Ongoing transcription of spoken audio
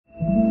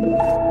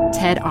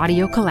TED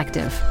Audio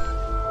Collective.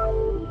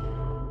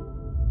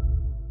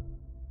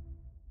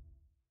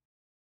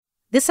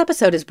 This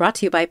episode is brought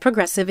to you by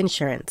Progressive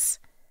Insurance.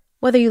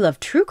 Whether you love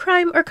true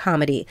crime or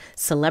comedy,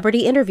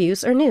 celebrity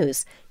interviews or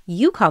news,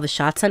 you call the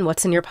shots on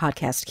what's in your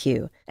podcast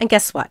queue. And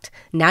guess what?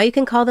 Now you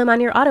can call them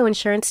on your auto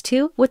insurance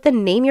too with the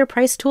Name Your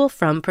Price tool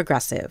from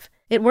Progressive.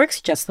 It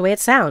works just the way it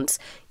sounds.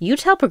 You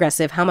tell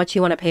Progressive how much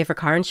you want to pay for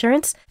car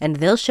insurance, and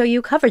they'll show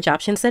you coverage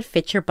options that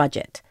fit your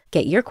budget.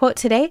 Get your quote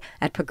today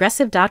at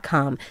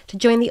Progressive.com to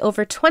join the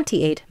over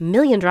 28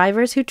 million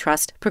drivers who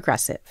trust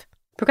Progressive.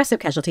 Progressive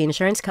Casualty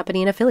Insurance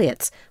Company and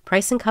Affiliates.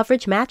 Price and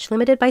coverage match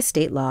limited by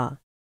state law.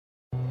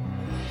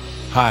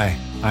 Hi,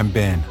 I'm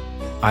Ben.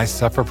 I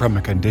suffer from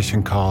a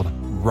condition called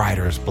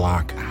writer's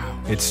block.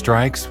 It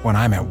strikes when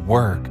I'm at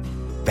work.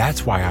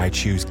 That's why I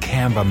choose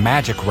Canva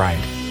Magic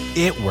Write.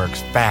 It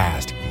works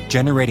fast,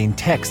 generating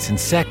text in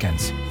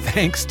seconds,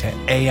 thanks to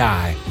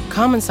AI.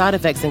 Common side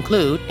effects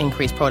include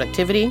increased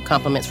productivity,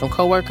 compliments from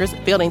coworkers,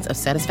 feelings of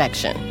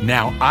satisfaction.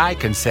 Now I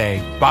can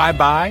say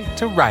bye-bye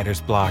to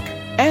writer's block.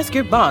 Ask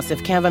your boss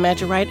if Canva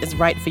Magic Write is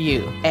right for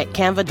you at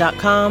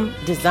canva.com,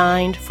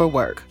 designed for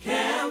work.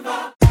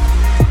 Canva.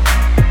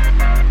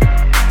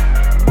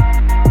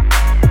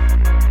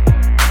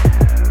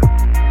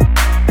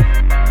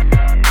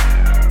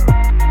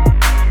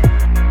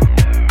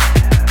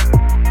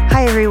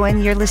 Hi,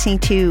 everyone. You're listening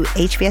to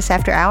HBS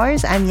After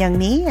Hours. I'm Young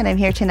Mi, and I'm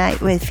here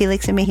tonight with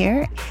Felix and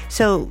Mihir.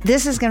 So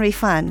this is going to be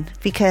fun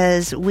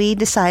because we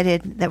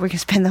decided that we're going to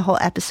spend the whole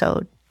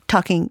episode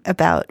talking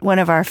about one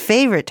of our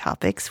favorite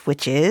topics,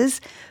 which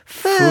is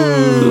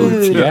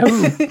food.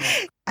 Yeah.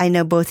 I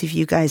know both of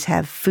you guys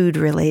have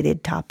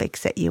food-related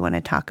topics that you want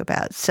to talk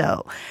about.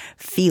 So,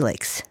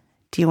 Felix,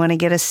 do you want to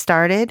get us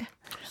started?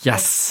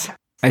 Yes.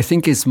 I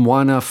think it's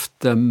one of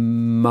the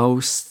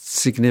most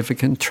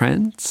significant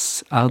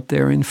trends out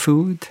there in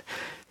food,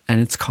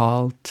 and it's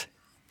called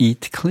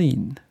Eat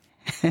Clean.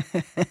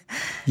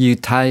 You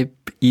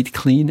type Eat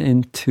Clean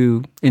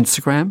into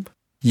Instagram,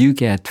 you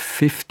get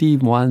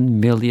 51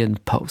 million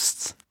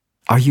posts.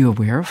 Are you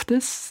aware of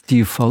this? Do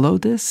you follow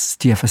this?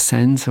 Do you have a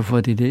sense of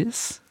what it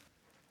is?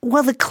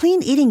 Well, the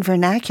clean eating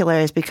vernacular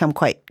has become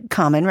quite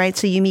common, right?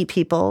 So you meet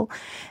people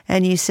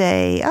and you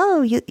say,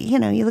 oh, you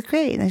look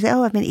great. And they say,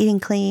 oh, I've been eating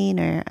clean,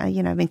 or,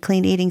 I've been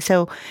clean eating.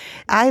 So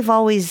I've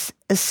always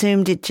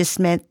assumed it just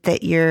meant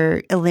that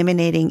you're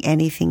eliminating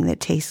anything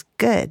that tastes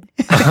good.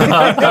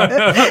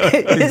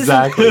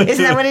 Exactly.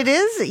 Isn't that what it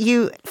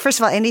is? First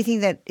of all,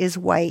 anything that is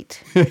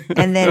white,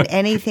 and then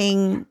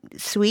anything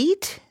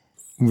sweet.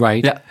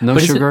 Right. Yeah, no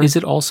but sugar. Is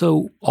it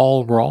also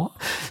all raw?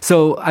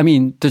 So,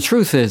 the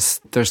truth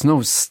is there's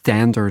no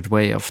standard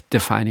way of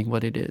defining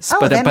what it is.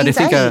 Oh, that means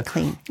I eat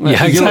clean.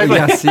 Yeah, exactly.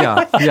 Yes.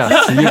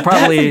 You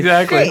probably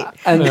Exactly.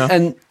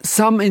 And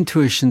some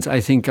intuitions,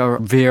 I think, are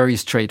very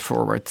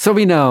straightforward. So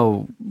we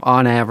know,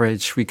 on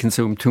average, we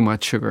consume too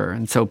much sugar,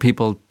 and so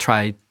people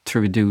try to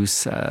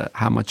reduce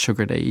how much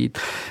sugar they eat.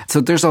 So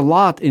there's a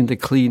lot in the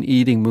clean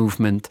eating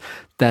movement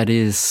that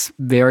is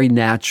very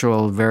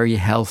natural, very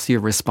healthy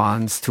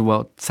response to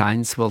what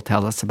science will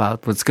tell us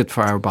about what's good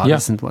for our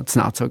bodies and what's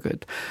not so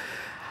good.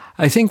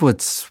 I think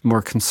what's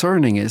more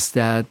concerning is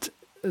that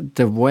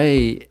the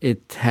way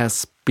it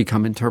has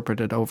become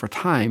interpreted over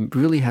time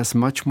really has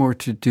much more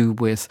to do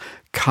with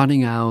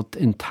cutting out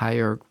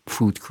entire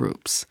food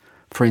groups.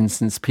 For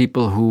instance,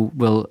 people who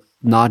will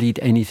not eat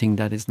anything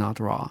that is not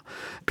raw,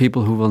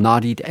 people who will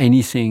not eat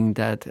anything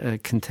that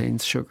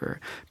contains sugar,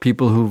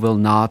 people who will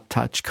not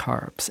touch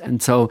carbs.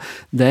 And so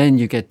then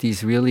you get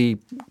these really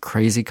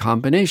crazy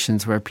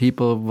combinations where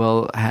people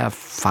will have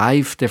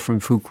 5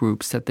 different food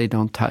groups that they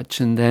don't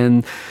touch. And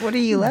then what are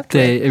you left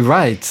with?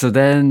 Right. So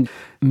then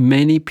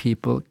many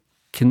people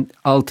can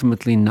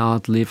ultimately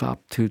not live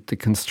up to the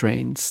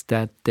constraints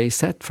that they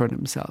set for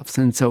themselves.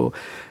 And so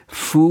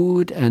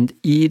food and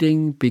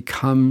eating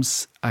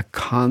becomes a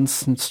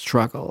constant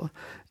struggle.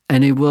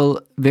 And it will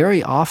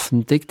very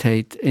often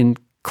dictate in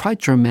quite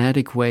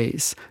dramatic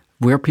ways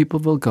where people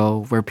will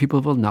go, where people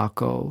will not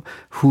go,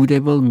 who they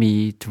will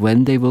meet,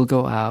 when they will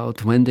go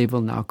out, when they will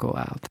not go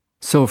out.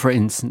 So for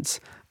instance,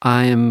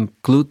 I am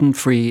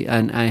gluten-free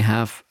and I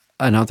have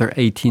another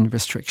 18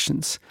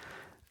 restrictions.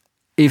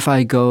 If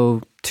I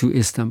go to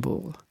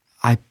Istanbul,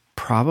 I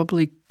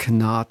probably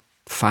cannot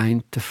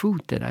find the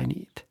food that I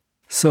need.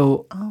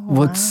 So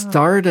what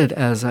started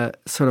as a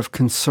sort of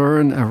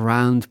concern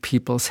around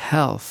people's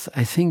health,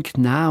 I think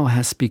now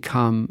has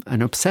become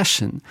an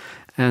obsession.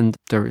 And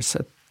there is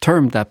a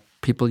term that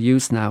people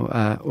use now,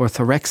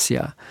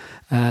 orthorexia,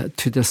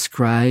 to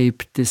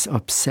describe this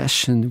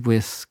obsession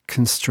with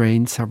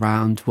constraints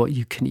around what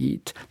you can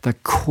eat. The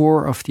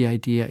core of the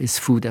idea is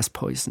food as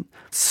poison.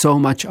 So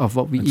much of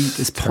what we eat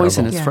is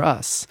poisonous for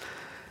us.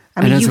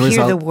 I mean, you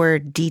hear the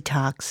word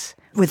detox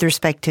with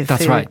respect to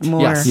that's food right.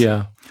 more. Yes.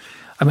 Yeah.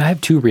 I mean, I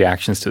have 2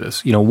 reactions to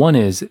this. One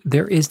is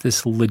there is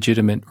this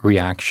legitimate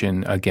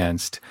reaction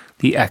against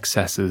the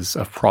excesses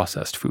of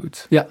processed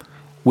foods,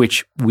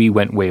 which we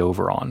went way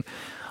over on.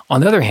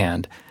 On the other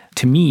hand,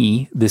 to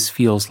me, this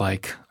feels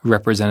like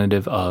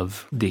representative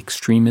of the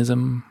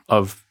extremism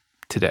of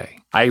today.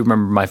 I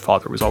remember my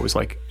father was always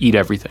like, eat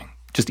everything,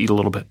 just eat a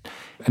little bit.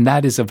 And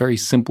that is a very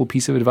simple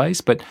piece of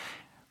advice, but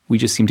we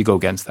just seem to go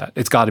against that.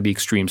 It's got to be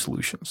extreme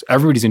solutions.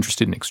 Everybody's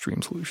interested in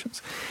extreme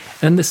solutions.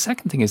 And the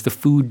second thing is the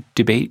food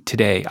debate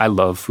today. I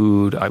love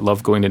food. I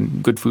love going to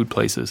good food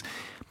places.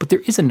 But there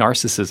is a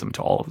narcissism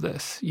to all of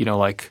this. You know,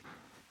 like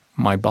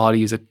my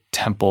body is a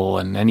temple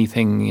and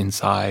anything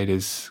inside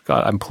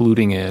I'm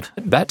polluting it.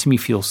 That to me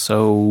feels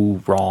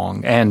so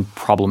wrong and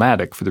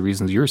problematic for the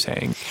reasons you're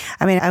saying.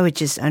 I mean, I would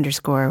just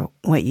underscore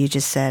what you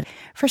just said.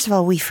 First of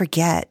all, we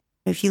forget.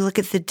 If you look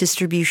at the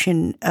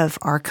distribution of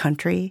our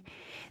country,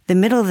 the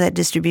middle of that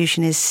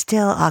distribution is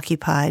still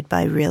occupied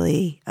by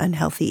really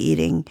unhealthy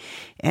eating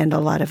and a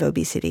lot of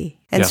obesity.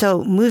 And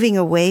so moving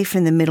away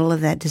from the middle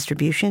of that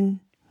distribution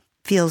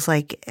feels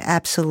like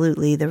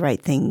absolutely the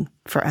right thing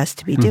for us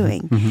to be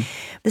doing. Mm-hmm.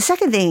 The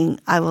second thing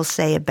I will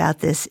say about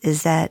this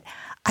is that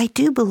I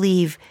do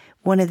believe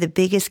one of the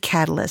biggest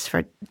catalysts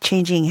for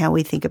changing how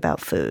we think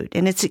about food,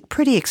 and it's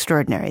pretty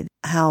extraordinary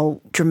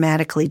how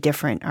dramatically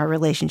different our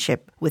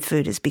relationship with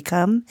food has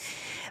become,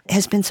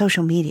 has been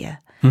social media.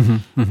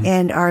 Mm-hmm, mm-hmm.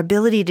 And our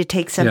ability to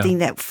take something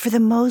that for the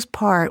most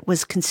part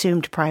was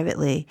consumed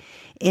privately,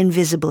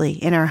 invisibly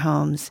in our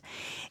homes,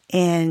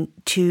 and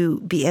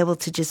to be able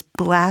to just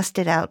blast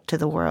it out to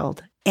the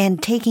world.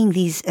 And taking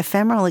these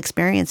ephemeral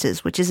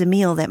experiences, which is a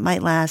meal that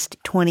might last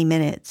 20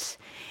 minutes,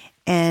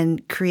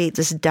 and create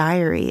this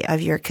diary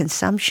of your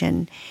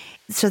consumption.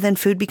 So then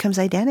food becomes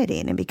identity,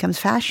 and it becomes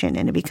fashion,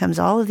 and it becomes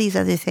all of these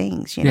other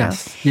things, you know?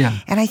 Yes, yeah.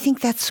 And I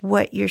think that's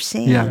what you're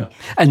seeing. Yeah.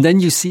 And then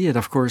you see it,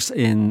 of course,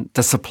 in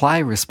the supply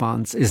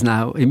response is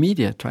now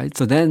immediate, right?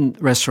 So then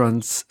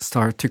restaurants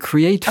start to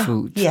create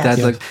food.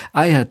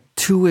 I had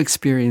 2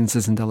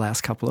 experiences in the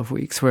last couple of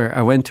weeks where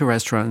I went to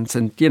restaurants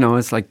and, you know,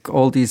 it's like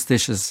all these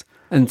dishes.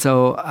 And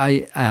so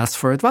I asked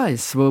for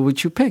advice. What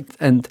would you pick?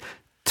 And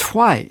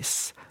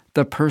twice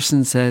the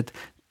person said,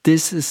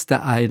 this is the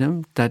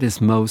item that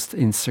is most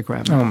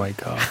Instagrammable. Oh my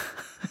God.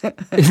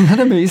 Isn't that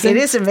amazing? It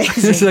is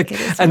amazing. It's like,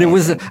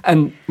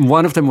 and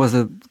one of them was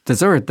a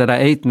dessert that I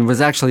ate and was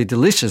actually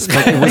delicious,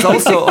 but it was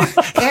also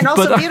and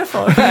also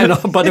beautiful.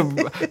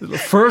 But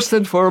first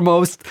and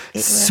foremost,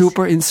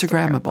 super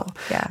Instagrammable.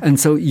 Yeah. And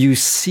so you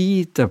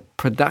see the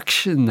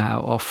production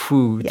now of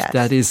food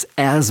that is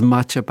as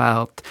much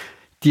about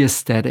the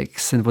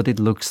aesthetics and what it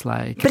looks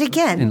like. But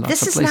again,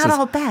 this is not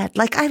all bad.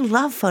 Like, I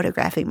love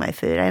photographing my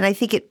food, and I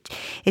think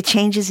it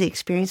changes the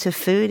experience of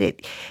food.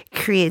 It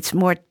creates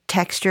more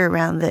texture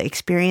around the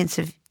experience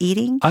of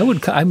eating.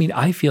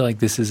 I feel like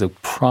this is a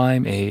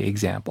prime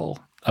example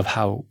of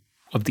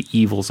the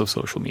evils of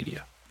social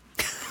media.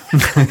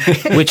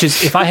 Which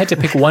is, if I had to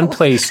pick one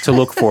place to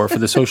look for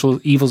the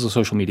social evils of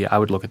social media, I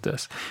would look at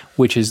this,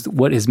 which is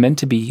what is meant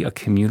to be a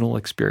communal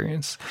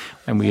experience,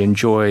 and we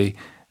enjoy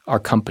our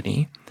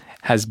company,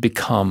 has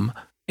become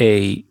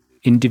a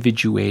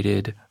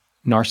individuated,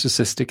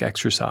 narcissistic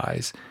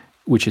exercise,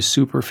 which is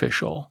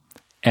superficial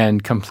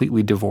and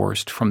completely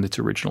divorced from its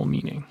original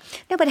meaning.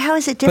 No, but how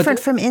is it different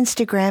from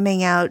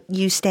Instagramming out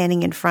you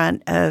standing in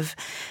front of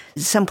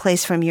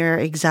someplace from your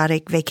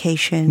exotic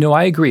vacation? No,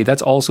 I agree.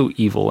 That's also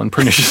evil and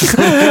pernicious,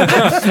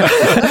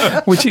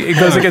 which it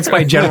goes against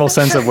my general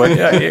sense of what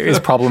is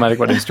problematic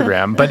about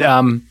Instagram. But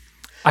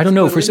I don't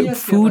know. For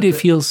food, it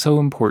feels so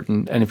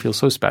important and it feels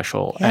so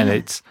special, and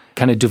it's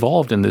kind of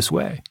devolved in this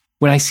way.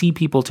 When I see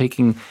people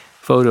taking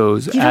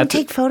photos, you don't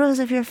take photos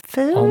of your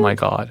food? Oh my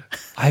God,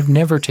 I've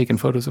never taken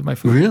photos of my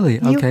food.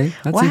 Really? Okay,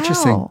 that's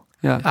interesting.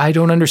 Yeah, I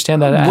don't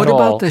understand that at all. What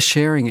about the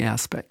sharing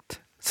aspect?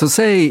 So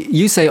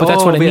you say, but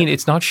that's what I mean.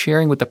 It's not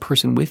sharing with the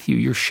person with you.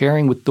 You're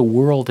sharing with the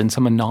world in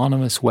some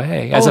anonymous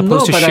way, as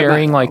opposed to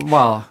sharing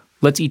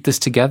let's eat this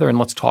together and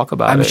let's talk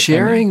about it. I'm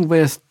sharing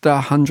with the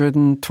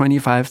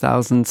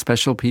 125,000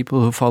 special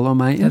people who follow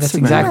my Instagram. That's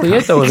exactly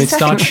it, though. It's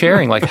not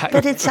sharing.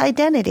 But it's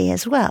identity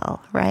as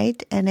well,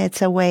 right? And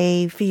it's a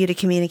way for you to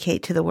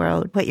communicate to the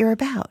world what you're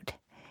about.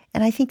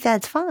 And I think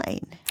that's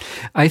fine.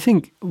 I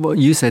think what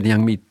you said,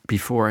 Young Meat,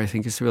 before, I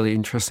think is really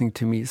interesting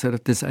to me. Sort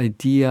of this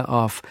idea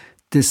of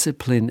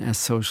discipline as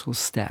social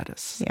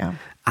status. Yeah.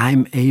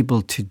 I'm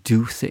able to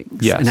do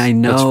things. Yes, and I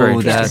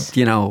know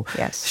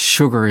that,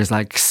 sugar is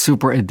like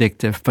super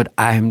addictive, but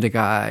I'm the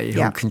guy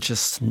who can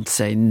just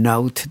say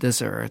no to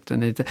dessert.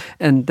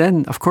 And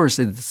then, of course,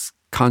 it's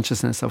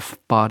consciousness of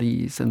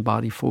bodies and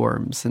body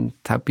forms, and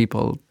how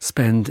people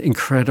spend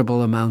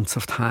incredible amounts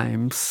of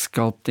time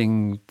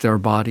sculpting their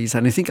bodies.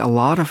 And I think a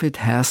lot of it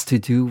has to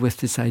do with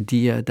this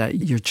idea that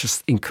you're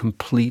just in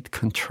complete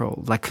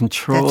control, like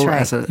control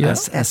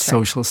as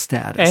social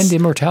status. And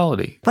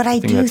immortality. But I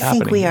do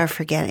think we are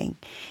forgetting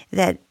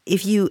that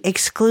if you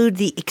exclude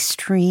the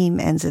extreme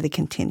ends of the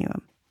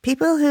continuum,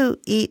 people who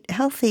eat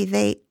healthy,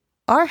 they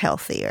are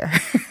healthier.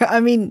 I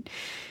mean,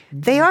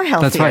 they are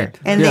healthier. That's right.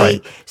 And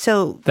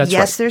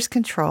there's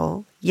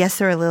control. Yes,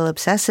 they're a little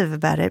obsessive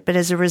about it. But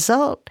as a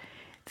result,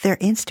 their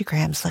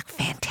Instagrams look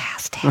fantastic.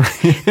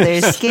 disgusting.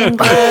 Their skin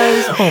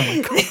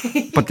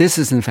glows. But this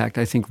is, in fact,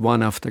 I think,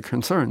 one of the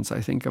concerns,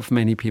 I think, of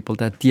many people,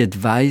 that the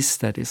advice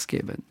that is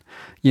given,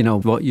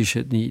 what you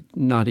should eat,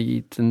 not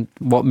eat, and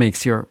what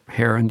makes your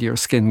hair and your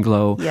skin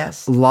glow.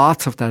 Yes.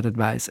 Lots of that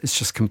advice is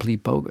just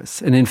complete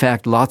bogus. And in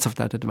fact, lots of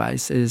that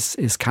advice is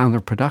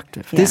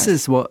counterproductive. Yes. This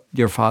is what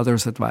your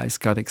father's advice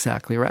got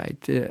exactly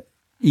right.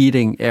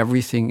 Eating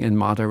everything in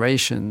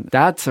moderation,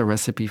 that's a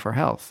recipe for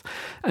health.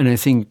 And I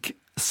think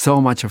so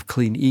much of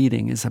clean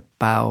eating is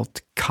about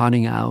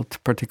cutting out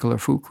particular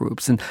food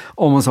groups. And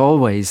almost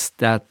always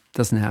that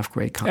doesn't have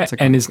great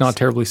consequences. And is not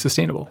terribly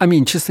sustainable. I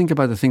mean, just think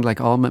about a thing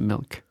like almond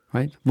milk,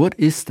 right? What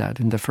is that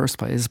in the first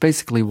place? It's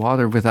basically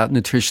water without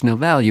nutritional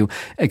value,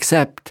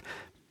 except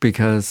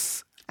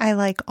because... I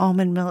like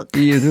almond milk.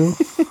 You do?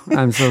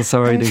 I'm so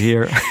sorry to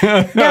hear.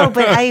 No,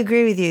 but I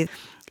agree with you.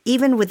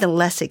 Even with the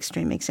less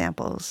extreme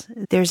examples,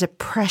 there's a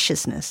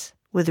preciousness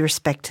with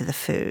respect to the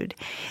food.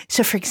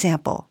 So, for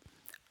example,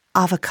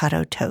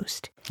 avocado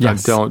toast.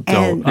 Yes. Don't.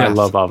 I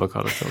love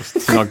avocado toast.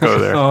 Let's not go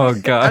there. Oh,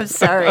 God. I'm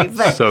sorry,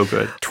 but So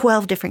good.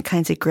 12 different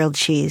kinds of grilled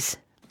cheese.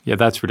 Yeah,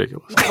 that's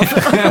ridiculous. That's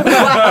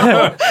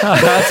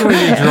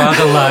where you draw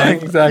the line.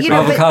 Exactly.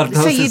 Avocado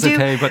toast is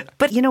okay,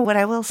 But what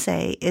I will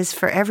say is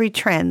for every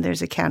trend,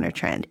 there's a counter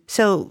trend.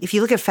 So if you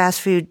look at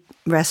fast food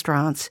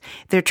restaurants,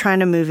 they're trying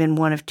to move in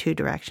one of two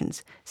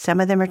directions.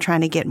 Some of them are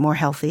trying to get more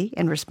healthy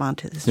and respond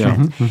to this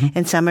trend.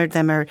 And some of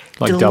them are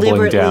like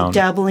deliberately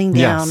doubling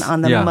down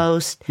on the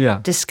most Yeah.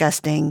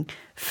 disgusting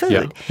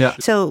food. Yeah.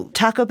 So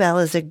Taco Bell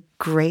is a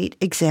great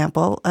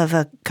example of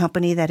a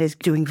company that is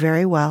doing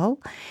very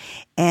well.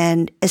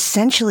 And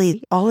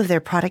essentially all of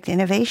their product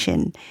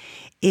innovation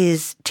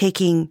is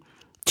taking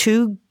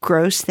two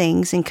gross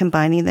things and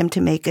combining them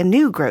to make a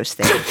new gross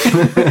thing.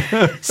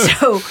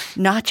 So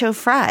nacho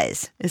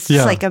fries. It's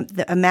just like a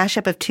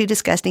mashup of two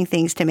disgusting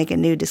things to make a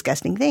new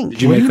disgusting thing.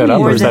 Did you make that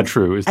up or is that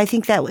true? I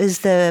think that was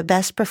the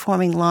best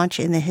performing launch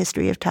in the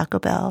history of Taco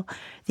Bell,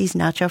 these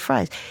nacho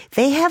fries.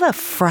 They have a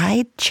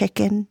fried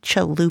chicken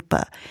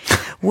chalupa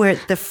where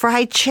the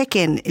fried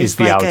chicken is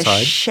the like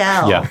outside? A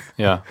shell.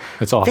 Yeah.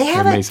 It's awesome. They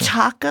have amazing. a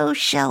taco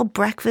shell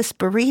breakfast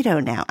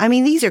burrito now. I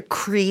mean, these are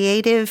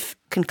creative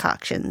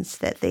concoctions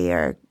that they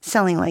are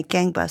selling like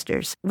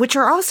gangbusters, which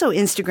are also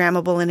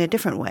Instagrammable in a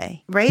different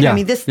way, right? Yeah. I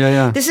mean, this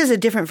This is a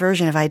different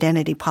version of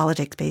identity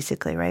politics,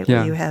 basically, right? Yeah.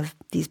 Where you have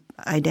these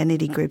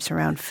identity groups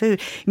around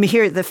food. I mean,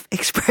 hear the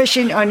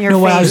expression on your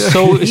face.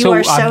 You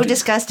are so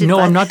disgusted. No,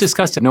 I'm not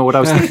disgusted. No, what I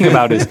was thinking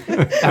about is,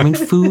 I mean,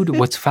 food,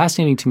 what's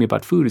fascinating to me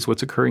about food is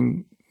what's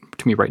occurring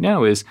to me right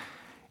now is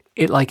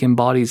it like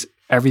embodies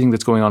everything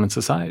that's going on in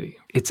society.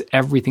 It's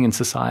everything in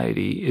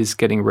society is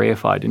getting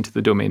reified into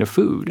the domain of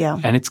food. Yeah.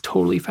 And it's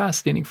totally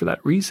fascinating for that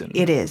reason.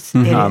 It is.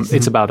 It is.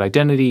 It's about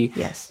identity.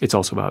 Yes. It's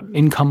also about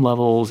income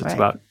levels. It's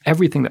about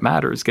everything that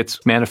matters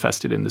gets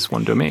manifested in this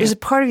one domain. There's a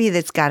part of you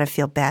that's got to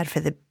feel bad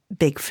for the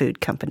big food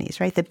companies,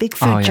 right? The big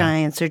food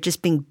giants are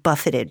just being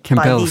buffeted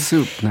by these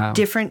soup now.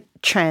 different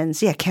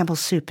trends. Yeah, Campbell's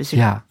soup is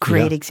a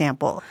great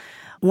example.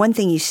 One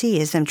thing you see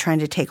is them trying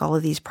to take all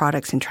of these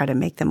products and try to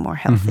make them more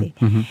healthy.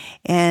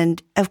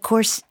 And of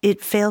course, it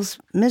fails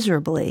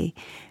miserably.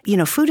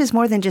 Food is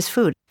more than just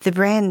food. The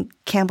brand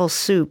Campbell's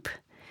Soup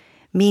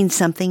means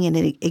something and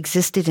it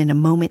existed in a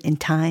moment in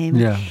time.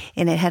 Yeah.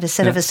 And it had a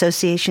set of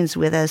associations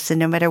with us. And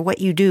no matter what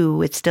you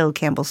do, it's still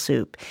Campbell's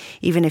Soup,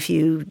 even if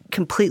you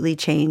completely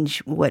change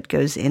what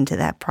goes into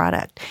that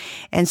product.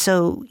 And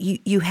so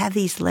you have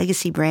these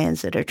legacy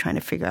brands that are trying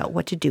to figure out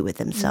what to do with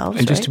themselves.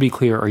 And just to be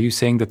clear, are you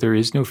saying that there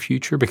is no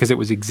future because it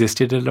was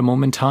existed at a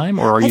moment in time?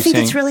 Or are you saying... I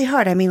think it's really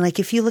hard. I mean, like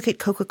if you look at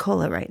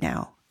Coca-Cola right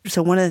now,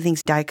 so one of the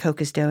things Diet Coke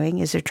is doing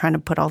is they're trying to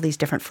put all these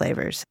different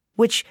flavors,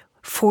 which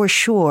for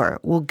sure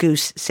will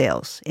goose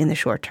sales in the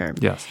short term.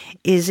 Yes.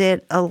 Is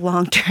it a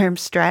long-term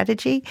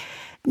strategy?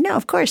 No,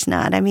 of course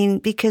not. I mean,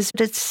 because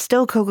it's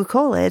still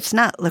Coca-Cola. It's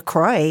not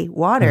LaCroix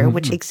water,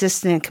 which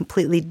exists in a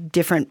completely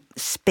different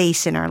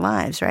space in our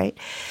lives, right?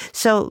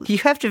 So you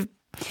have to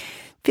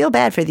feel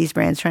bad for these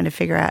brands trying to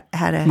figure out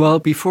how to... Well,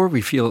 before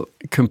we feel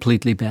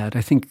completely bad,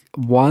 I think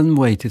one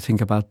way to think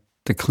about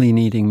the clean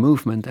eating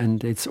movement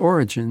and its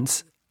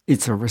origins,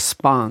 it's a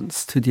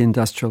response to the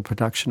industrial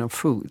production of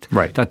food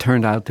that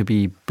turned out to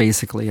be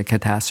basically a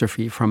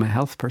catastrophe from a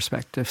health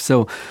perspective.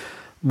 So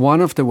one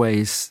of the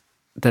ways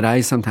that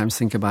I sometimes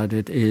think about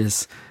it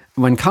is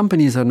when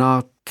companies are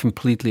not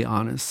completely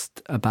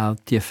honest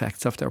about the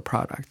effects of their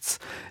products,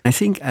 I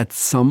think at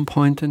some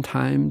point in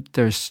time,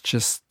 there's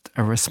just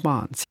a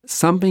response.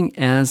 Something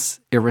as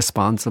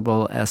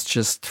irresponsible as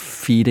just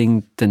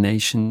feeding the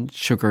nation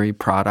sugary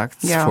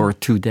products for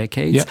 2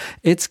 decades,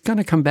 it's going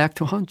to come back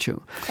to haunt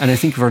you. And I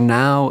think we're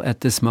now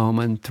at this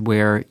moment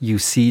where you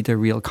see the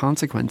real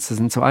consequences.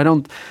 And so I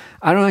don't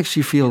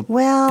actually feel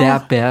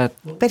that bad.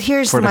 But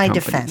here's my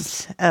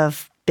defense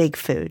of big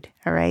food,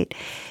 all right?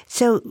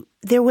 So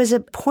there was a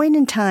point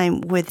in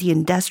time where the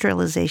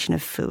industrialization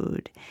of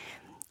food,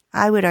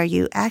 I would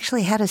argue,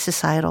 actually had a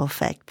societal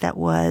effect that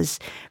was,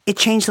 it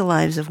changed the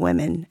lives of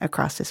women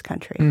across this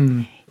country.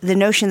 The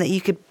notion that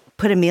you could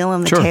put a meal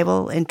on the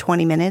table in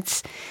 20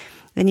 minutes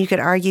then you could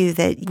argue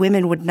that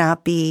women would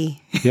not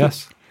be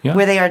Yes. Yeah.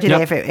 where they are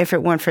today if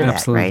it weren't for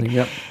Absolutely, that, right?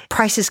 yep.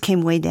 Prices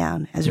came way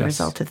down as a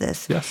result of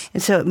this. Yes.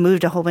 And so it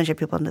moved a whole bunch of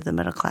people into the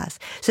middle class.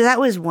 So that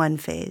was one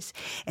phase.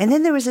 And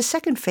then there was a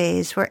second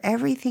phase where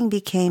everything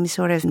became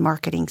sort of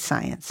marketing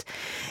science.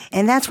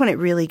 And that's when it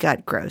really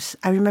got gross.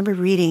 I remember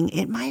reading,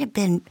 it might have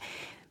been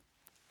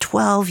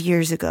 12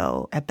 years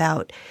ago,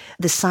 about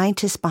the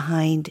scientists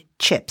behind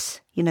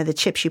chips, the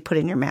chips you put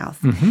in your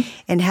mouth,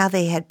 and how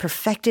they had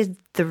perfected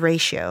the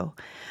ratio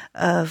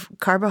of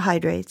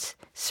carbohydrates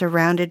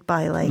surrounded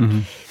by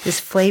this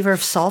flavor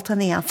of salt on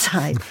the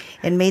outside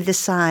and made the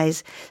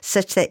size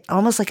such that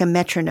almost like a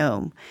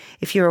metronome.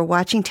 If you were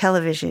watching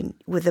television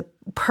with a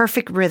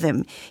perfect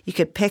rhythm, you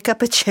could pick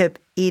up a chip,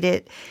 eat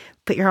it,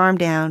 put your arm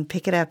down,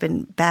 pick it up,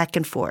 and back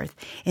and forth.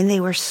 And they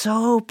were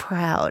so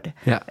proud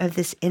of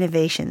this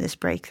innovation, this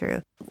breakthrough,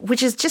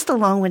 which is just a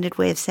long-winded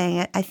way of saying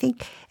it. I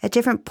think at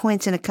different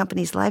points in a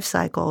company's life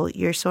cycle,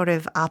 you're sort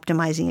of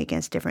optimizing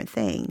against different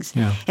things.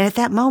 Yeah. And at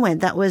that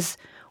moment, that was,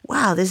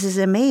 wow, this is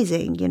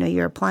amazing.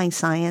 You're applying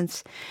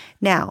science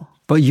now.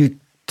 But you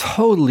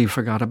totally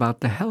forgot about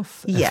the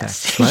health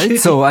yes. effects, right?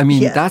 So, I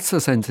mean, that's a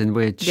sense in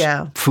which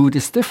food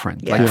is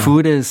different. Yeah. Like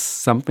food is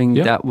something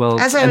that will...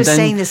 As I was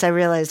saying this, I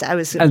realized I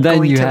was going to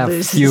lose this argument. And then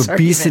you have the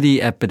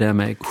obesity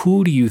epidemic.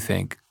 Who do you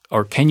think,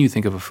 or can you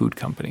think of a food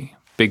company,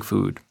 big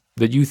food,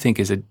 that you think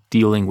is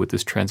dealing with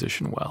this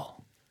transition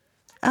well?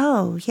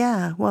 Oh,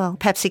 yeah. Well,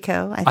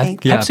 PepsiCo, I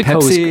think. I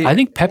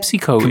think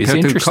PepsiCo is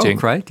interesting.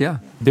 Coke, right? Yeah.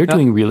 They're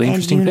doing really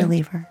interesting things. And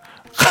Unilever.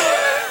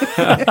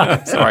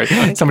 Sorry,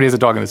 somebody has a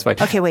dog in this fight.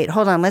 Okay, wait,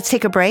 hold on. Let's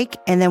take a break.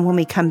 And then when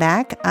we come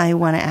back, I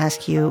want to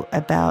ask you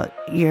about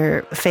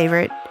your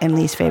favorite and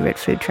least favorite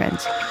food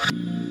trends.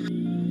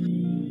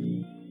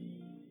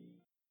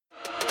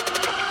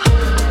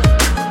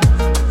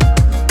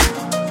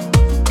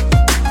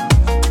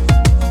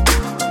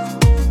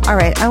 All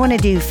right, I want to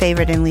do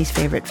favorite and least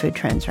favorite food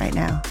trends right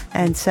now.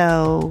 And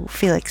so,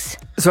 Felix.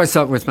 So I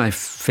start with my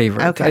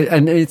favorite. Okay.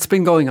 And it's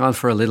been going on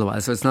for a little while,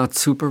 so it's not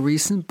super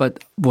recent.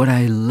 But what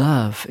I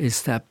love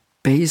is that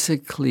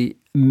basically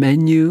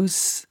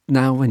menus,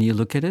 now when you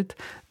look at it,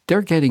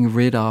 they're getting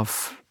rid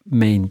of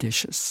main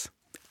dishes.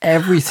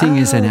 Everything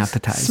is an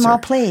appetizer. Small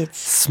plates.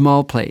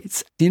 Small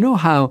plates. You know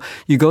how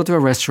you go to a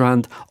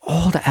restaurant,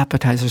 all the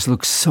appetizers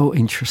look so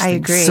interesting. I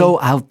agree. So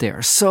out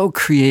there, so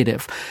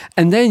creative.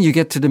 And then you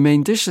get to the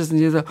main dishes and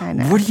you go,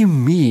 what do you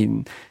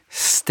mean?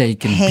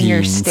 Steak and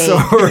Hanger beans. steak.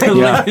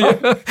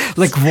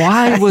 Like,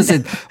 why was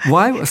it?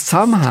 Why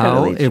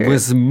somehow totally it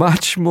was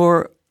much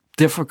more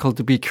difficult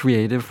to be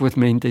creative with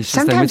main dishes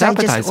than with appetizers.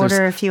 Sometimes I just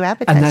order a few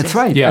appetizers. And that's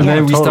right. Yeah, and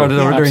then we started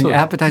ordering absolutely.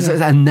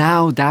 appetizers. And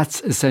now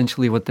that's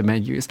essentially what the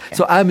menu is.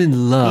 So I'm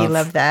in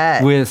love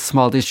with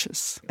small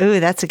dishes.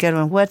 Ooh, that's a good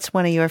one. What's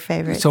one of your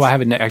favorites? So I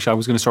have actually, I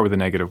was going to start with a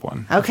negative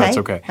one. Okay. If that's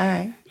okay. All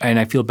right. And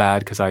I feel bad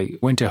because I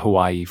went to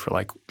Hawaii for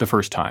like the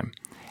first time.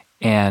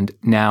 And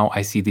now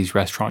I see these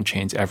restaurant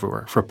chains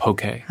everywhere for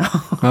poke.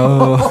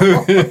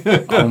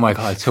 Oh my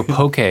God. So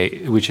poke,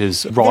 which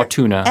is raw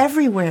tuna.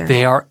 Everywhere.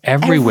 They are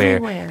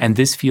everywhere. And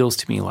this feels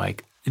to me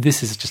like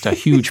this is just a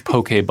huge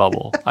poke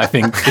bubble, I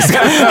think.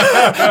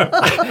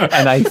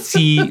 And I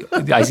see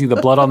the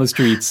blood on the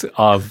streets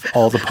of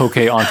all the poke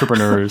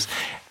entrepreneurs.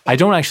 I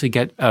don't actually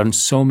get on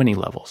so many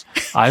levels.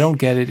 I don't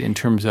get it in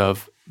terms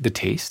of the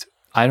taste.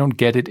 I don't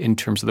get it in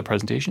terms of the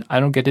presentation. I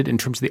don't get it in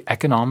terms of the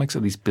economics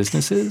of these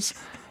businesses,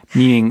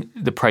 meaning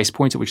the price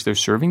points at which they're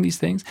serving these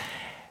things.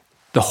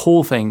 The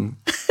whole thing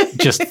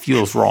just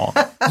feels wrong.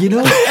 You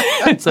know,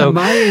 so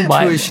my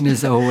intuition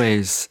is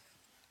always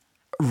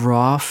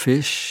raw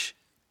fish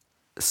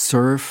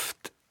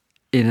served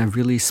in a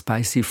really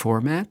spicy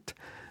format.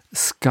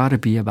 It's got to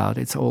be about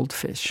its old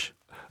fish.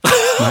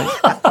 Right?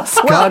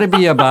 It's got to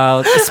be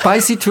about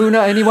spicy tuna.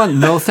 Anyone?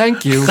 No,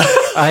 thank you.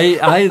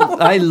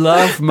 I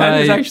love my. That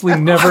has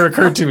actually never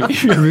occurred to me.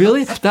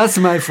 Really? That's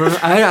my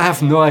first. I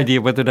have no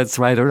idea whether that's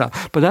right or not,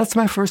 but that's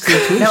my first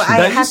intuition. No,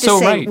 I have to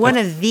say right. one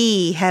of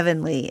the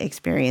heavenly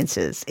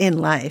experiences in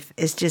life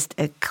is just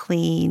a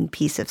clean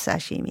piece of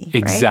sashimi.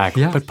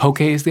 Exactly. Right? Yeah. But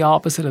poke is the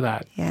opposite of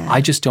that. Yeah.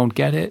 I just don't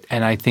get it,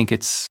 and I think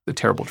it's a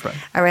terrible trend.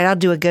 All right, I'll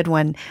do a good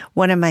one.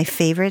 One of my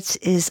favorites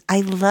is I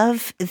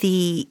love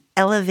the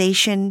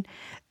elevation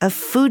of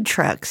food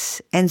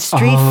trucks and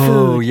street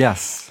food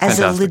yes. as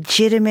Fantastic. a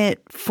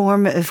legitimate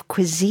form of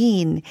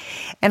cuisine.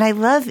 And I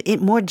love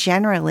it more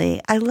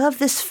generally. I love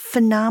this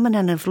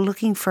phenomenon of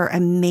looking for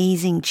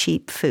amazing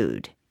cheap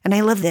food. And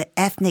I love the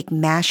ethnic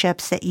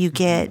mashups that you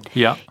get.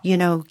 Yeah. You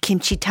know,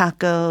 kimchi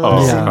tacos.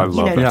 Oh, and, I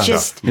love that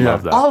just stuff.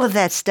 Love that. all of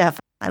that stuff.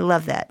 I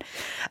love that.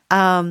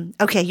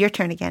 Okay, your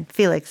turn again.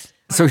 Felix.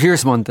 So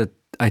here's one that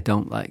I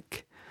don't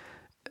like.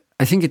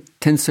 I think it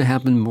tends to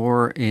happen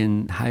more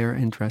in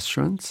higher-end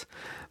restaurants.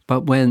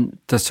 But when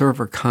the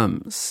server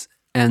comes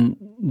and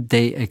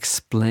they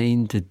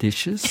explain the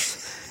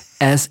dishes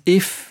as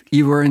if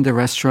you were in the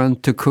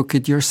restaurant to cook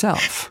it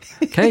yourself,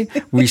 okay?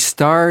 We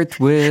start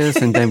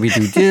with, and then we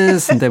do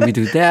this, and then we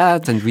do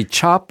that, and we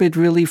chop it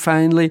really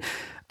finely.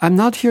 I'm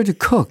not here to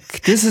cook.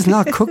 This is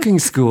not cooking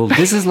school.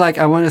 This is like,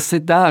 I want to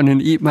sit down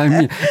and eat my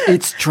meal.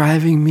 It's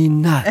driving me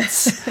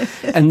nuts.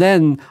 And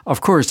then,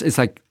 of course, it's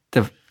like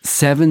the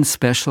 7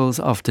 specials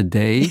of the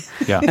day.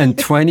 Yeah. And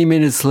 20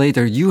 minutes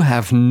later, you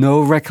have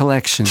no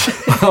recollection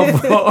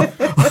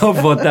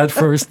of what that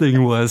first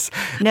thing was.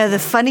 No, the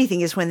funny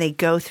thing is when they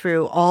go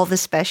through all the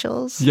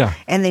specials, Yeah.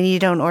 and then you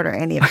don't order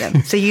any of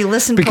them. So you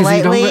listen Because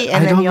you don't politely,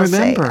 and I then don't you'll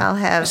remember. say, I'll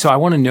have... So I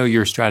want to know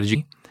your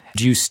strategy.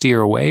 Do you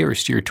steer away or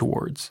steer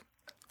towards?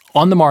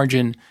 On the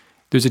margin,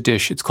 there's a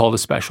dish. It's called a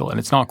special, and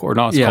it's not called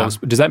a,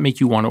 does that make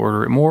you want to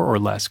order it more or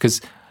less?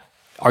 Because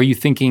are you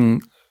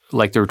thinking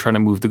like they're trying to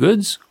move the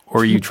goods,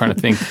 or are you trying to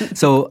think?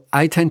 So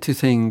I tend to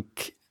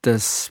think the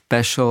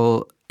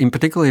special, in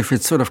particular, if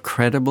it's sort of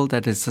credible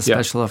that it's the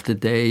special of the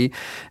day,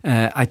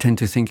 I tend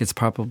to think it's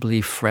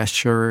probably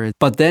fresher.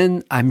 But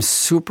then I'm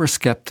super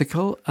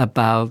skeptical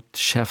about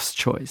chef's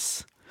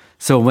choice.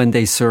 So when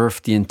they serve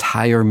the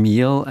entire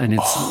meal and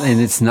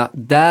it's not,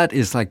 that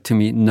is like, to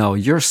me, no,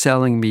 you're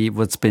selling me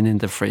what's been in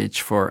the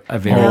fridge for a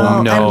very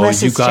long time.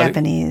 Unless you it's got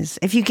Japanese.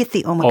 If you get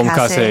the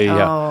omakase,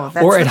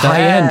 that's or at the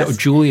high end, best.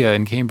 Julia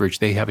in Cambridge,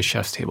 they have a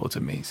chef's table. It's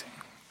amazing.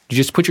 You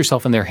just put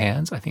yourself in their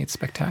hands. I think it's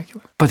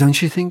spectacular. But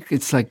don't you think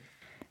it's like,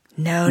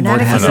 No, not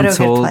What if you go to a hasn't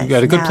sold? good place. You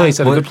got a good No. place.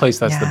 At a good place,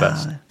 that's the No.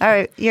 best. All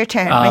right, your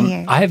turn. Right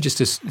here. I have just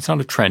it's not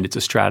a trend, it's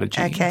a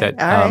strategy Okay, that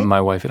all right.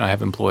 my wife and I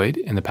have employed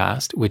in the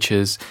past, which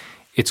is,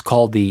 it's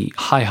called the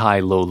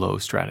high, low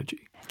strategy.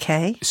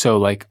 Okay. So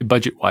like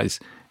budget-wise,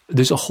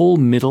 there's a whole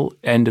middle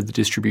end of the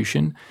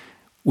distribution,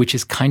 which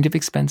is kind of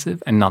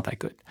expensive and not that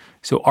good.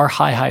 So our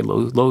high,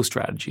 low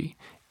strategy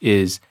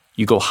is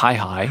you go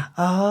high,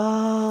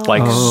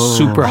 like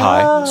super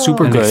high,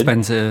 super and good.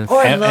 expensive?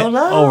 Or And-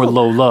 low. or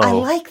low. I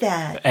like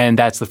that. And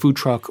that's the food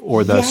truck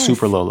or the Yes.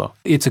 super low.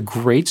 It's a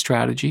great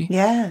strategy.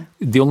 Yeah.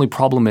 The only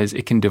problem is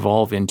it can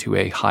devolve into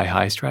a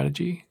high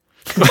strategy.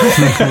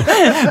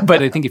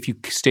 But I think if you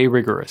stay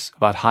rigorous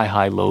about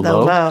high,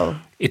 low,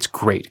 it's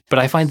great. But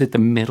I find that the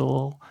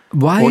middle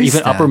Why or is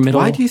even that? upper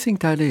middle, Why do you think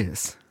that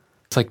is?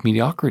 it's like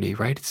mediocrity,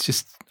 right? It's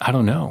just, I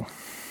don't know.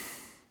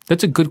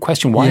 That's a good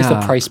question. Why is the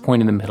Yeah. price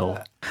point in the middle?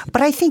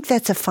 But I think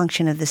that's a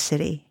function of the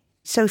city.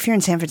 So if you're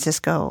in San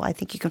Francisco, I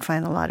think you can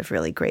find a lot of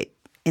really great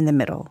in the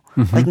middle,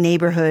 like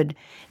neighborhood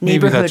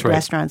that's right.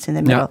 restaurants in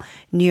the middle.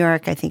 New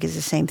York, I think, is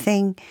the same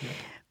thing.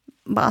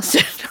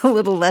 Boston, a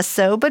little less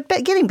so, but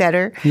getting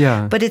better.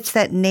 Yeah. But it's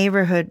that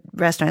neighborhood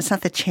restaurant. It's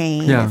not the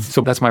chain. Yeah.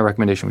 So that's my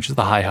recommendation, which is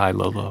the high,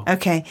 low.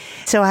 Okay.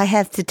 So I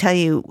have to tell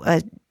you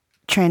a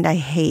trend I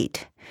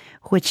hate,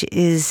 which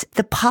is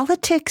the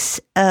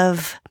politics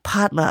of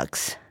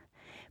potlucks,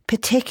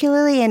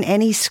 particularly in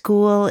any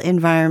school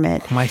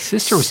environment. My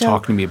sister was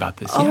talking to me about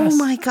this. Oh yes.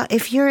 my God.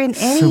 If you're in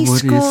any what is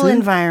school it?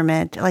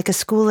 environment, like a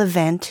school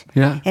event,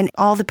 Yeah. and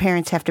all the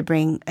parents have to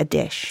bring a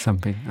dish,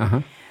 Something.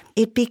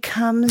 it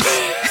becomes...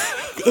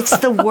 It's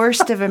the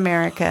worst of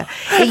America.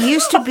 It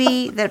used to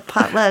be that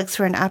potlucks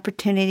were an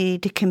opportunity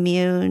to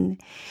commune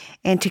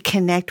and to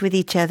connect with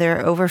each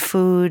other over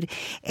food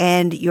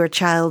and your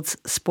child's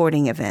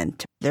sporting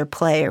event, their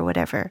play or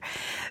whatever.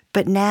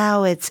 But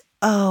now it's,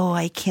 oh,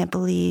 I can't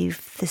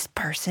believe this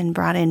person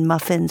brought in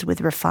muffins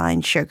with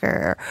refined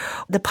sugar.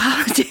 The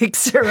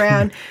politics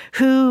around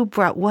who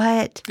brought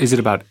what. Is it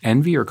about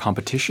envy or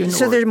competition?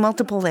 So or? there are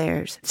multiple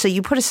layers. So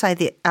you put aside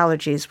the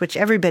allergies, which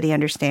everybody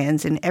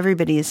understands and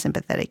everybody is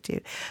sympathetic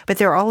to. But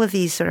there are all of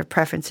these sort of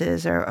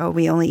preferences, or, oh,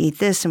 we only eat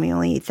this and we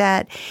only eat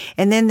that.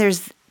 And then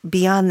there's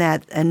beyond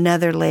that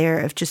another layer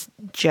of just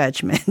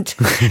judgment.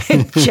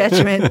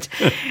 Judgment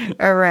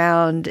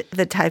around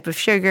the type of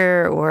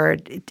sugar, or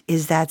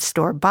is that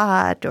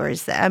store-bought, or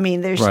is that, I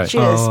mean, there's Right.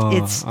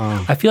 just,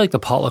 I feel like the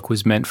potluck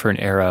was meant for an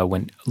era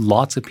when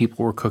lots of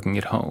people were cooking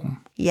at home.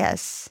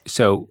 yes.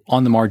 So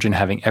on the margin,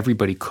 having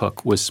everybody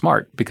cook was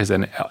smart because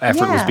an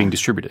effort was Yeah. being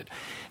distributed.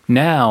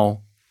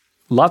 Now,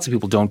 lots of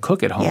people don't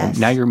cook at home. Yes.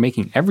 Now you're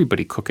making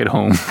everybody cook at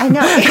home. I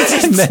know.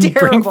 It's and then bring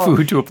terrible.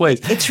 food to a place.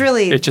 It's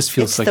really, it just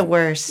feels it's like the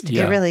worst.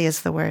 Yeah. It really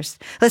is the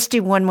worst. Let's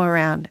do one more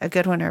round, a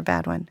good one or a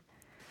bad one.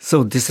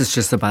 So this is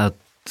just about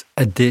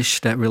a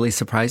dish that really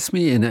surprised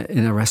me. In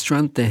a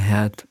restaurant, they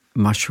had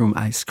mushroom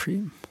ice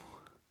cream.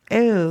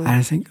 Ooh. And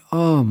I think,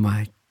 oh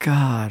my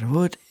God,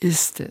 what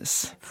is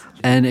this?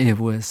 And it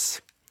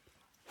was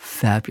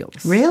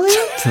fabulous. Really?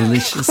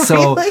 Delicious.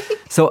 Really?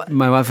 So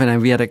my wife and I,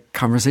 we had a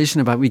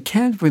conversation about, we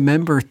can't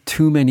remember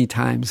too many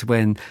times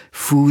when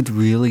food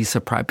really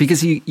surprised,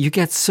 because you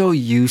get so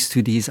used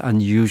to these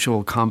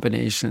unusual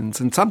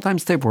combinations, and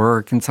sometimes they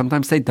work and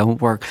sometimes they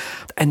don't work.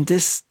 And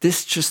this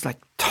just like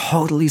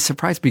totally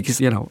surprised, because,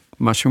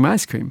 mushroom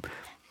ice cream.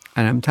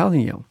 And I'm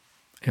telling you,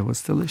 it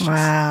was delicious.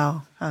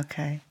 Wow.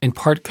 Okay. in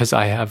part because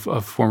I have a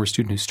former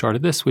student who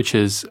started this, which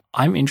is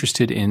I'm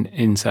interested in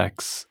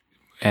insects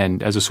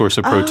and as a source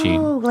of protein.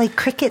 Oh, like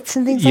crickets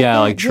and things like that? Yeah,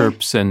 like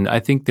chirps, and I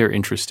think they're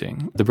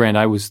interesting. The brand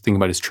I was thinking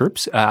about is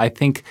Chirps. I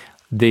think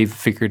they've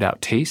figured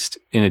out taste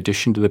in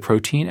addition to the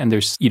protein, and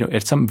there's,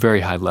 at some very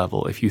high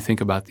level, if you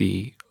think about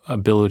the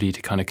ability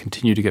to kind of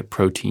continue to get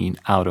protein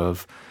out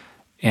of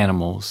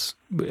animals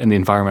and the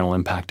environmental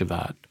impact of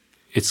that,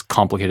 it's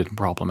complicated and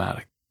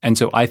problematic. And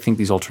so I think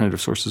these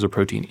alternative sources of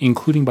protein,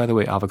 including, by the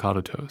way,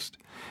 avocado toast,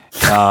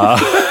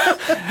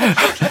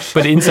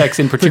 but insects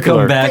in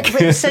particular.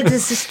 So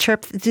does this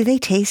chirp? Do they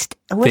taste?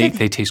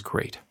 They taste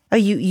great. Oh,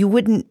 you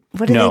wouldn't.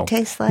 What do they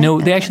taste like?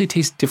 No, they actually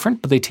taste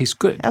different, but they taste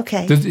good.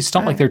 Okay, it's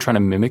not like they're trying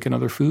to mimic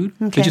another food.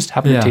 Okay. They just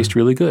happen to taste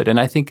really good. And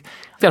I think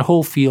that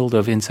whole field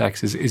of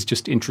insects is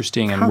just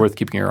interesting and worth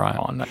keeping your eye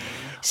on.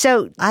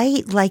 So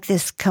I like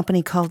this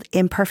company called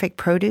Imperfect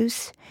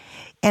Produce.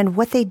 And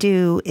what they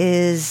do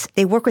is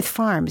they work with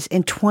farms,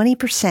 and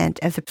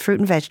 20% of the fruit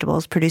and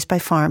vegetables produced by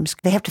farms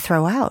they have to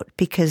throw out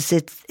because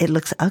it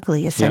looks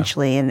ugly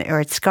essentially, or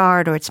it's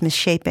scarred or it's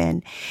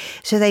misshapen.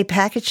 So they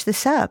package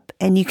this up,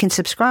 and you can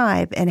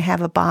subscribe and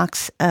have a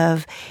box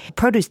of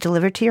produce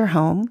delivered to your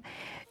home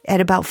at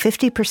about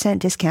 50%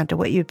 discount to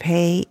what you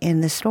pay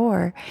in the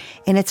store.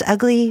 And it's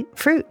ugly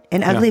fruit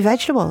and ugly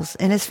vegetables,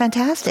 and it's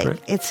fantastic.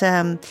 It's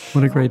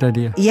what a great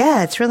idea.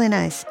 Yeah, it's really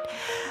nice.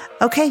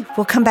 Okay,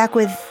 we'll come back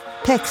with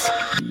picks. To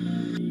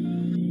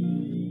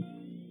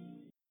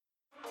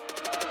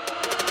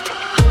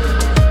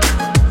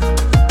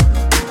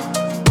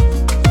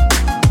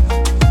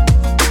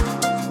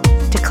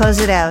close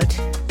it out,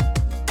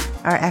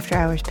 our after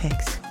hours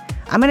picks.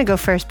 I'm going to go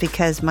first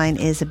because mine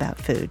is about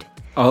food.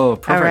 Oh,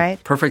 perfect. All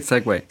right. Perfect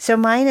segue. So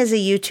mine is a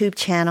YouTube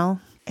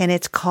channel, and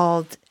it's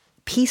called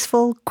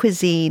Peaceful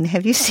Cuisine.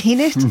 Have you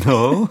seen it?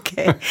 No.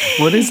 Okay.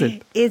 What is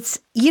it? It's,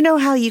 you know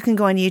how you can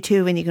go on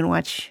YouTube and you can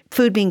watch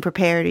food being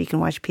prepared, or you can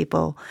watch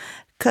people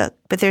cook,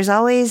 but there's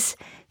always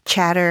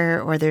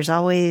chatter, or there's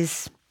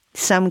always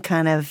some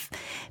kind of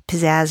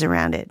pizzazz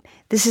around it.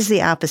 This is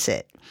the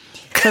opposite.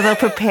 So they'll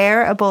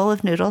prepare a bowl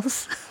of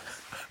noodles,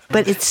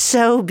 but it's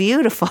so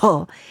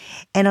beautiful,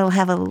 and it'll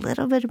have a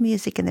little bit of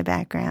music in the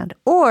background,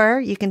 or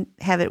you can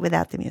have it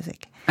without the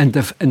music. And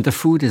the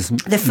food is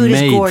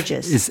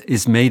gorgeous.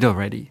 Is made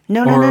already.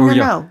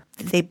 No.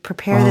 They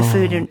prepare the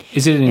food and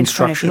is it an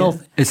instructional?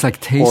 It's like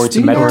tasty. Or it's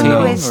meditative.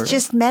 No, it's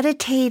just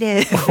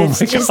meditative.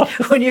 It's just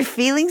when you're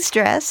feeling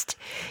stressed,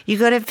 you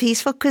go to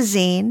Peaceful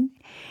Cuisine.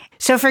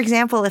 So, for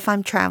example, if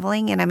I'm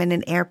traveling and I'm in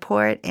an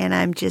airport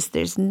and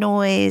there's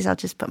noise, I'll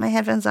just put my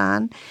headphones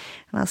on and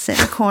I'll sit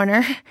in a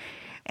corner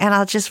and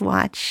I'll just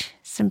watch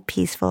some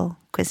Peaceful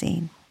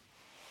Cuisine.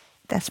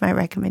 That's my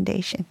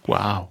recommendation.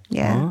 Wow.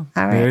 Yeah. Oh,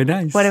 all right. Very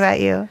nice. What about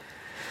you?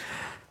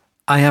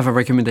 I have a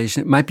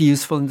recommendation. It might be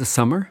useful in the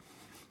summer.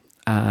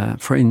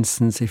 For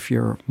instance, if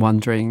you're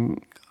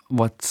wondering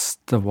what's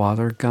the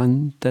water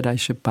gun that I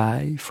should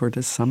buy for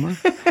this summer.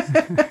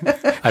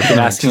 I've been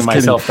asking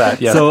myself that,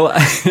 yeah. So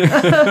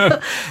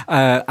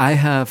I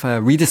have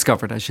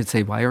rediscovered, I should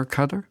say,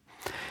 Wirecutter.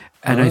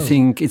 And I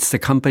think it's the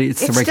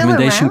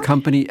recommendation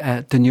company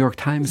at the New York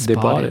Times. They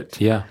bought it,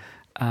 yeah.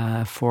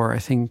 For, I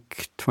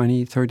think,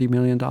 $20-30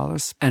 million.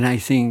 And I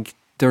think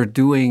they're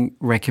doing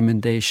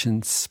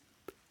recommendations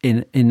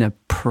in a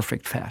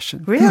perfect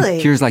fashion. Really?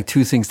 Here's like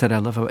two things that I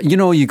love about it. You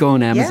know, you go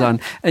on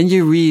Amazon and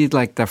you read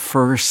like the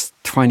first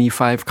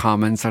 25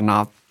 comments are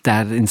not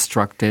that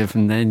instructive,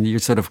 and then you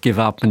sort of give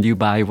up and you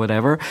buy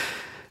whatever.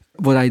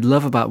 What I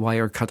love about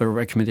Wirecutter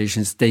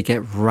recommendations, they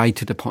get right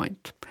to the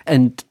point.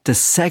 And the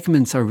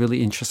segments are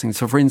really interesting.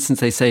 So, for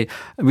instance, they say,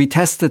 we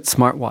tested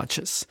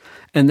smartwatches.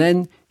 And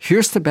then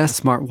here's the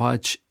best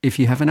smartwatch if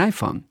you have an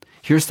iPhone.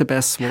 Here's the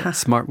best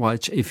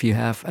smartwatch if you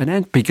have an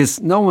Android. Because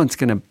no one's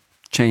going to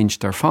change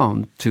their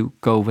phone to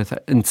go with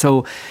it. And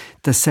so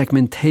the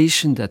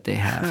segmentation that they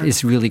have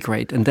is really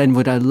great. And then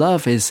what I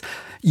love is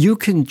you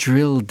can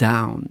drill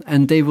down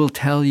and they will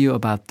tell you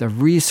about the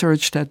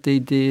research that they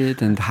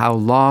did and how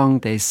long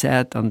they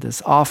sat on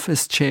this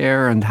office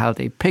chair and how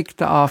they picked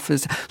the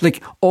office,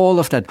 like all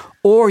of that.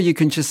 Or you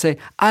can just say,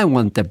 I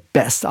want the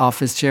best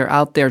office chair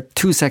out there.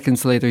 2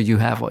 seconds later, you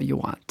have what you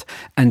want.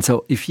 And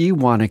so if you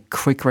want a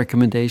quick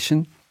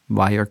recommendation,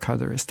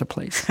 Wirecutter is the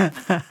place.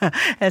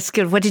 That's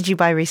good. What did you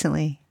buy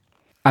recently?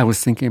 I was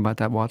thinking about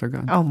that water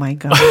gun. Oh, my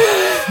God.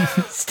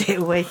 Stay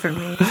away from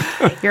me.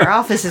 Your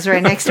office is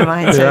right next to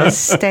mine, so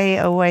stay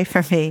away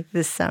from me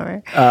this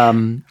summer.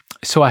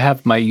 So I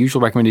have my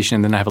usual recommendation,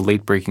 and then I have a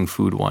late-breaking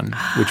food one,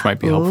 which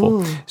might be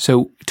helpful.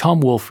 So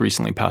Tom Wolfe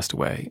recently passed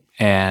away,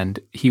 and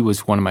he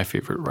was one of my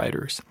favorite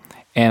writers.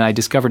 And I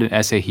discovered an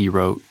essay he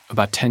wrote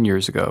about 10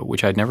 years ago,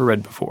 which I'd never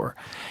read before,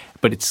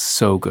 but it's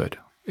so good.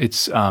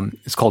 It's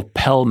called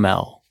Pell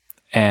Mell.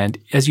 And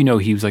as you know,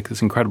 he was like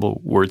this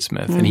incredible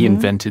wordsmith, and he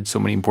invented so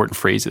many important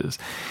phrases.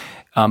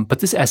 But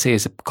this essay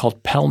is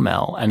called Pell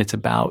Mell, and it's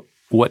about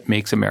what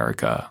makes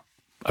America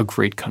a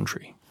great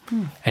country.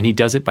 And he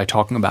does it by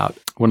talking about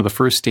one of the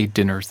first state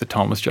dinners that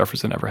Thomas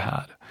Jefferson ever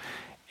had.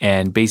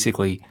 And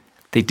basically,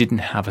 they didn't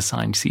have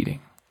assigned seating.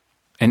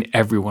 And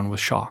everyone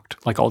was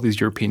shocked. Like all these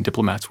European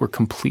diplomats were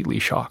completely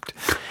shocked.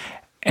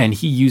 And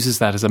he uses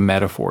that as a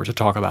metaphor to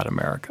talk about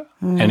America.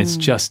 And it's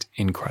just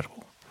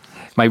incredible.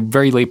 My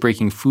very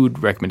late-breaking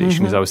food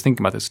recommendation, because I was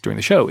thinking about this during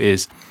the show,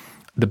 is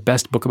the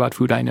best book about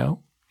food I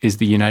know is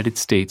The United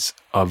States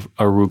of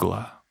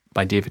Arugula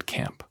by David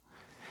Camp.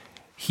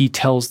 He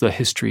tells the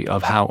history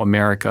of how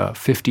America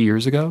 50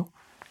 years ago,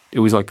 it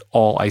was like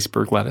all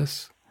iceberg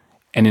lettuce.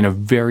 And in a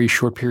very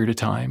short period of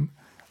time,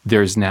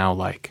 there's now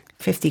like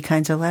 50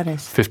 kinds of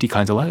lettuce. 50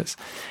 kinds of lettuce.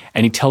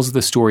 And he tells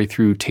the story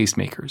through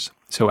tastemakers.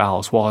 So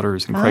Alice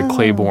Waters and Craig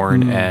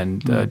Claiborne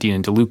and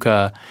Dean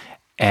DeLuca.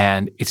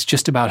 And it's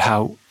just about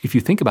how, if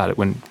you think about it,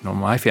 when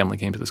my family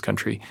came to this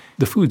country,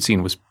 the food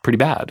scene was pretty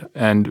bad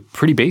and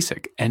pretty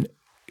basic. And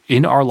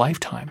in our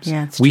lifetimes,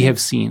 we have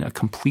seen a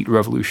complete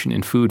revolution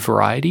in food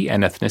variety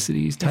and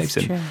ethnicities types.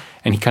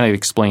 And he kind of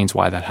explains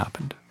why that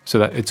happened. So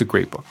that it's a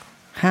great book.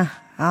 Huh.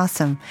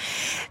 Awesome.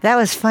 That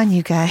was fun,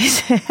 you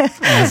guys.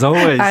 As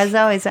always. As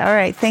always. All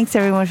right. Thanks,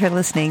 everyone, for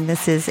listening.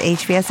 This is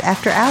HBS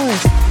After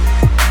Hours.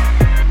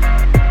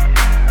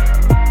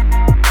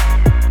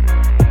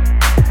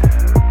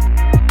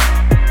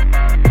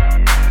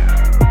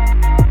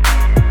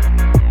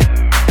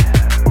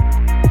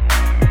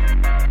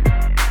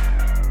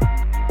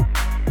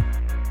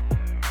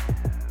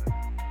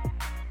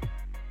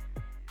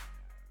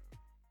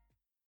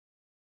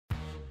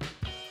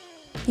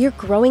 You're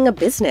growing a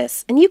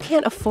business, and you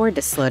can't afford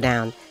to slow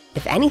down.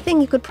 If anything,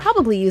 you could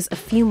probably use a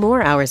few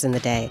more hours in the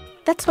day.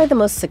 That's why the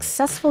most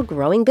successful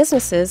growing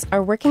businesses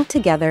are working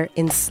together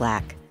in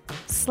Slack.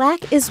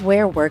 Slack is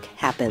where work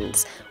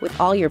happens, with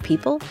all your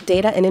people,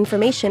 data, and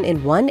information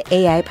in one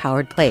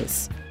AI-powered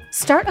place.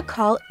 Start a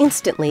call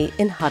instantly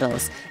in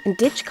huddles and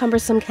ditch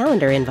cumbersome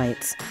calendar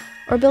invites.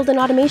 Or build an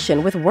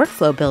automation with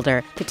Workflow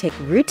Builder to take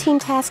routine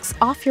tasks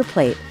off your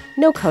plate,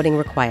 no coding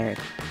required.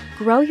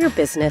 Grow your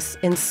business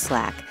in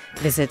Slack.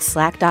 Visit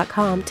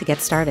slack.com to get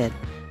started.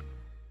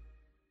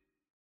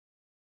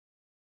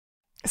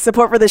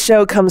 Support for the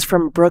show comes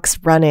from Brooks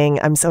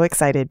Running. I'm so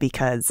excited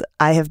because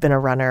I have been a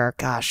runner,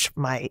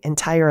 my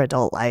entire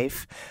adult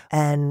life.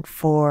 And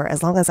for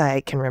as long as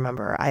I can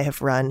remember, I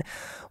have run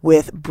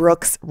with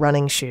Brooks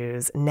running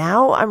shoes.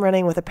 Now I'm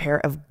running with a pair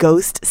of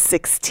Ghost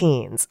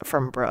 16s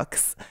from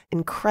Brooks.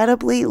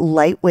 Incredibly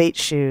lightweight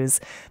shoes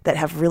that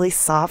have really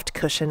soft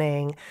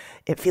cushioning.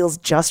 It feels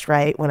just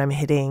right when I'm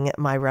hitting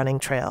my running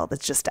trail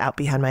that's just out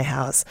behind my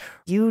house.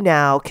 You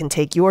now can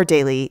take your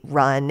daily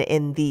run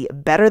in the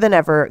better than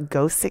ever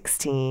Ghost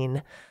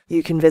 16.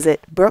 You can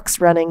visit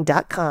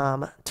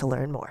brooksrunning.com to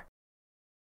learn more.